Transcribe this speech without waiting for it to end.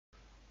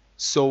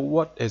So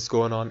what is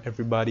going on,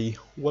 everybody?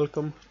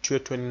 Welcome to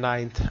your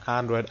 29th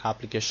Android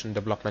application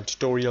development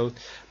tutorial.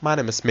 My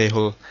name is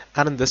Mehul,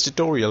 and in this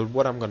tutorial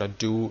what I'm gonna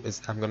do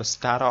is I'm gonna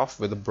start off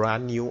with a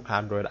brand new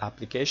Android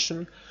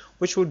application,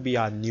 which would be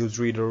our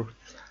newsreader.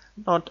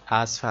 Not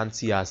as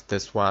fancy as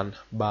this one,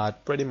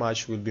 but pretty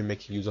much we'll be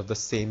making use of the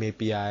same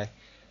API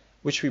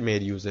which we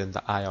made use in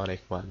the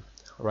Ionic one.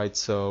 Right,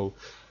 so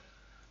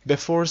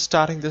before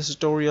starting this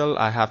tutorial,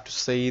 I have to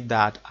say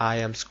that I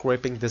am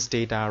scraping this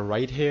data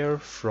right here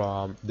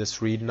from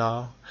this read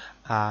now,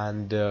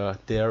 and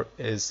there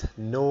is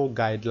no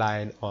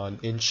guideline on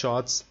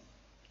InShots,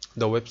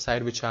 the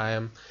website which I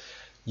am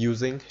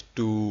using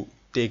to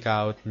take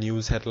out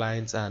news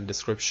headlines and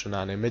description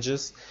and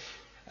images.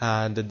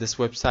 And this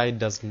website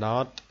does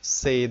not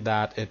say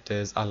that it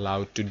is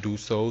allowed to do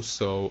so,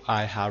 so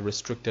I have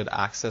restricted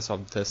access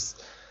of this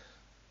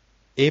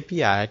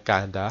API,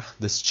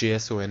 this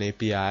JSON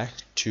API,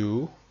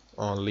 to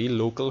only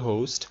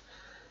localhost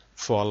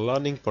for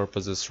learning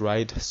purposes,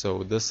 right?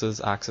 So this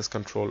is access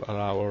control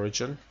allow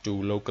origin to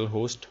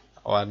localhost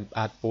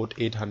at port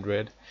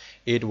 800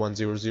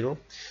 8100.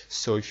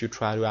 So if you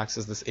try to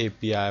access this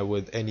API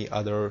with any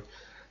other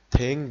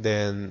thing,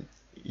 then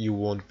you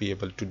won't be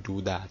able to do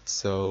that.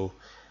 So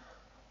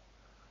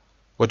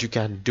what you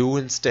can do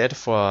instead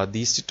for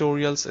these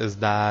tutorials is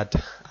that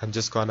I'm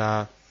just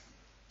gonna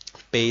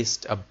copy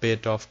a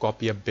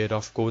bit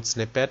of code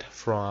snippet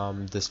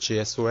from this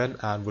JSON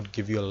and would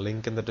give you a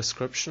link in the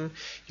description.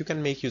 You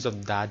can make use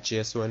of that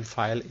JSON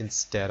file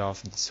instead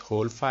of this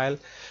whole file,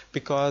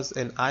 because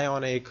in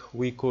Ionic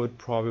we could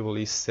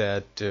probably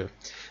set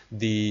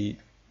the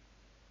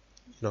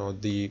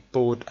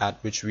port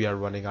at which we are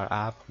running our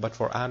app, but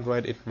for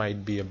Android it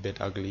might be a bit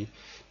ugly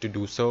to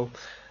do so,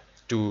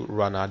 to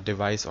run our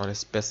device on a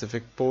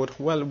specific port.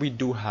 Well, we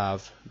do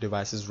have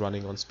devices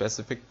running on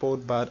specific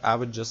port, but I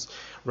would just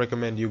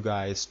recommend you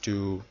guys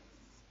to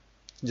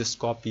just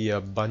copy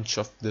a bunch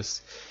of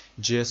this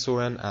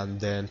JSON and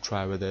then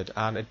try with it.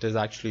 And it is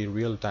actually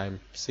real time.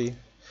 See,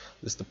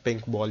 this is the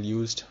pink ball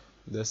used.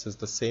 This is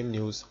the same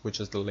news, which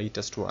is the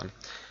latest one.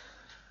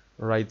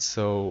 Right,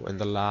 so in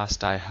the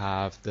last I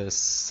have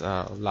this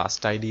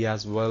last ID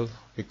as well,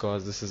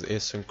 because this is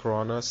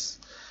asynchronous.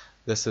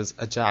 This is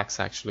Ajax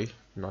actually,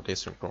 not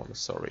asynchronous,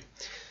 sorry.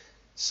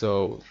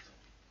 So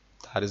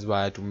that is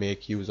why to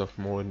make use of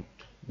more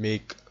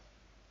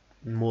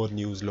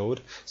news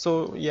load.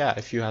 So yeah,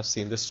 if you have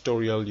seen this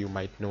tutorial you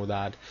might know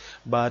that,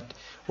 but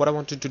what I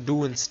wanted to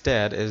do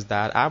instead is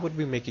that I would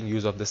be making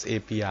use of this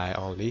API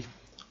only,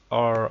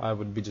 or I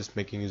would be just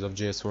making use of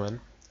JSON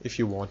if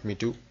you want me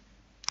to.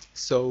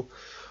 So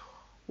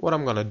what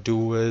I'm gonna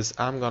do is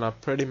I'm gonna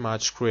pretty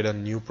much create a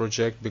new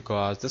project,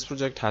 because this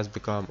project has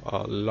become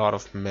a lot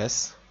of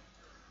mess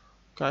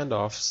kind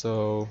of.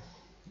 So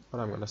what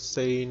I'm gonna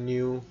say,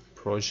 new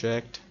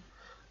project,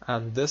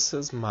 and this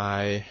is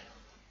my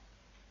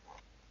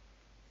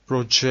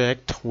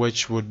project,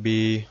 which would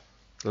be,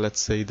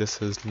 let's say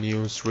this is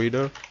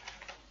newsreader,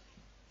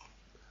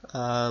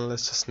 and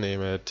let's just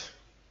name it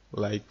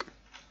like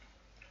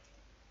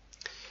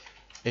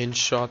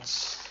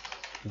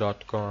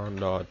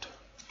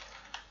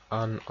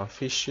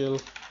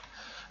inshots.com.unofficial.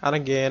 And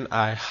again,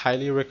 I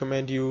highly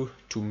recommend you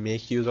to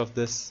make use of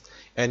this,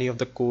 any of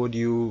the code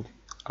you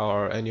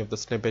or any of the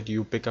snippet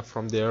you pick up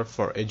from there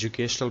for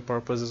educational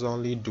purposes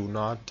only. Do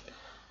not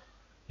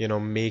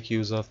make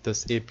use of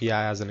this API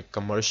as a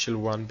commercial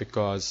one,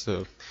 because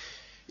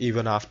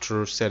even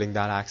after setting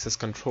that access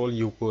control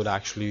you could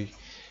actually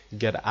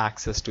get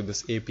access to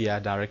this API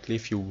directly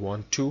if you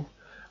want to.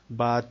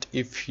 But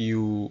if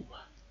you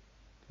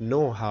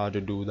know how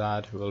to do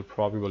that, well,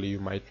 probably you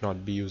might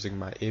not be using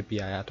my API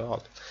at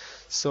all.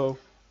 So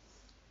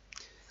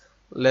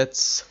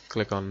let's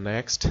click on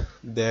next.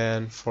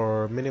 Then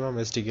for minimum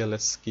SDK,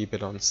 let's keep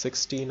it on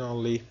 16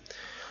 only,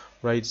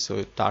 right? So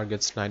it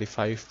targets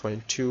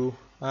 95.2,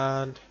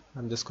 and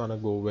I'm just gonna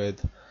go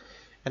with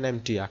an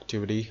empty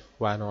activity.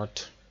 Why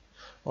not?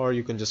 Or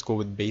you can just go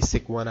with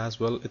basic one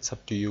as well, it's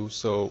up to you.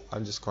 So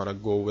I'm just gonna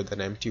go with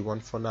an empty one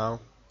for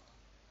now,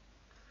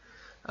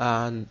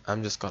 and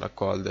I'm just gonna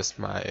call this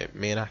my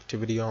main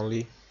activity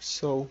only.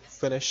 So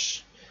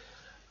finish,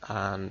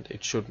 and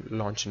it should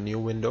launch a new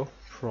window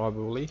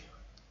probably,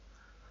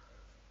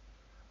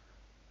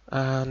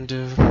 and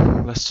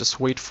let's just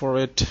wait for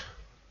it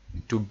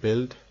to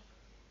build.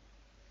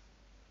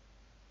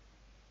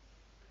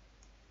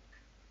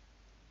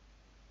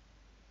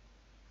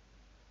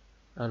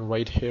 And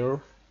right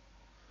here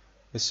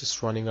it's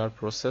just running our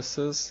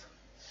processes.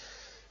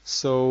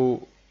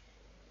 So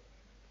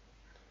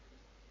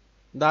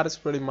that is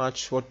pretty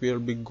much what we'll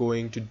be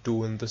going to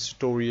do in this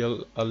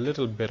tutorial, a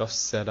little bit of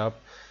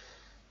setup.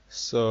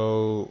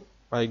 So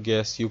I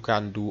guess you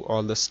can do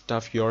all the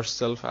stuff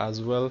yourself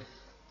as well.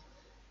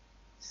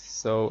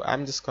 So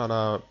I'm just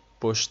gonna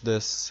push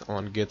this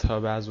on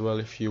GitHub as well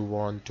if you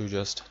want to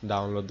just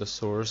download the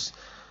source,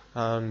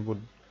 and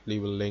would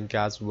leave a link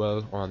as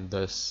well on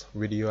this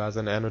video as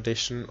an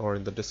annotation or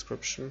in the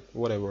description,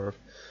 whatever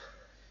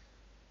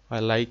I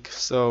like.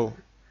 So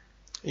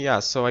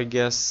yeah, so I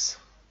guess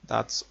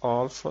that's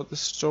all for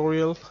this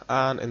tutorial,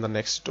 and in the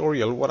next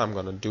tutorial what I'm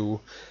gonna do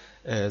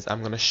is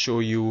I'm gonna show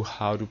you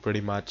how to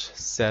pretty much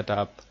set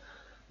up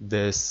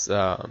this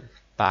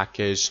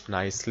package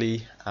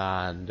nicely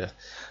and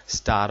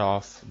start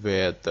off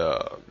with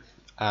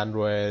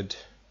Android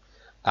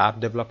app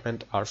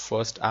development, our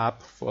first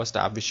app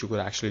which you could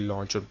actually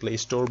launch on Play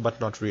Store, but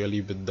not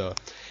really with the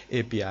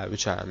API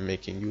which I am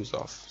making use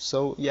of.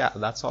 So yeah,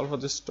 that's all for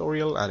this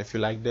tutorial, and if you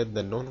liked it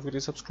then don't forget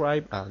to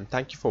subscribe, and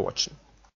thank you for watching.